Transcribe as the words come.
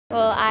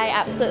Well, I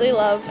absolutely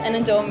love and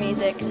adore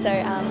music, so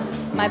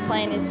my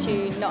plan is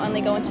to not only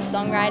go into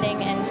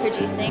songwriting and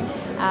producing,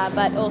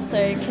 but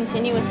also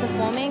continue with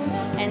performing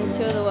and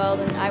tour the world,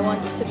 and I want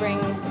to bring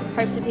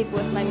hope to people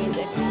with my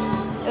music.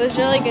 It was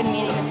really good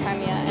meeting the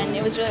Premier, and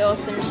it was really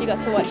awesome. She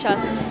got to watch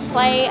us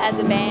play as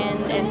a band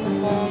and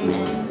perform,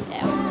 and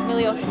yeah, it was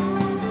really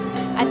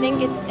awesome. I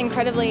think it's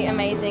incredibly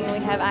amazing. We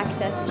have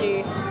access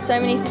to so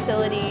many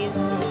facilities,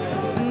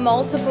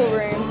 multiple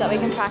rooms that we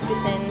can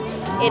practice in.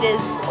 It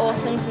is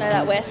awesome to know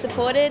that we're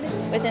supported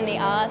within the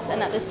arts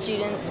and that the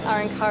students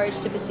are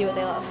encouraged to pursue what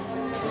they love.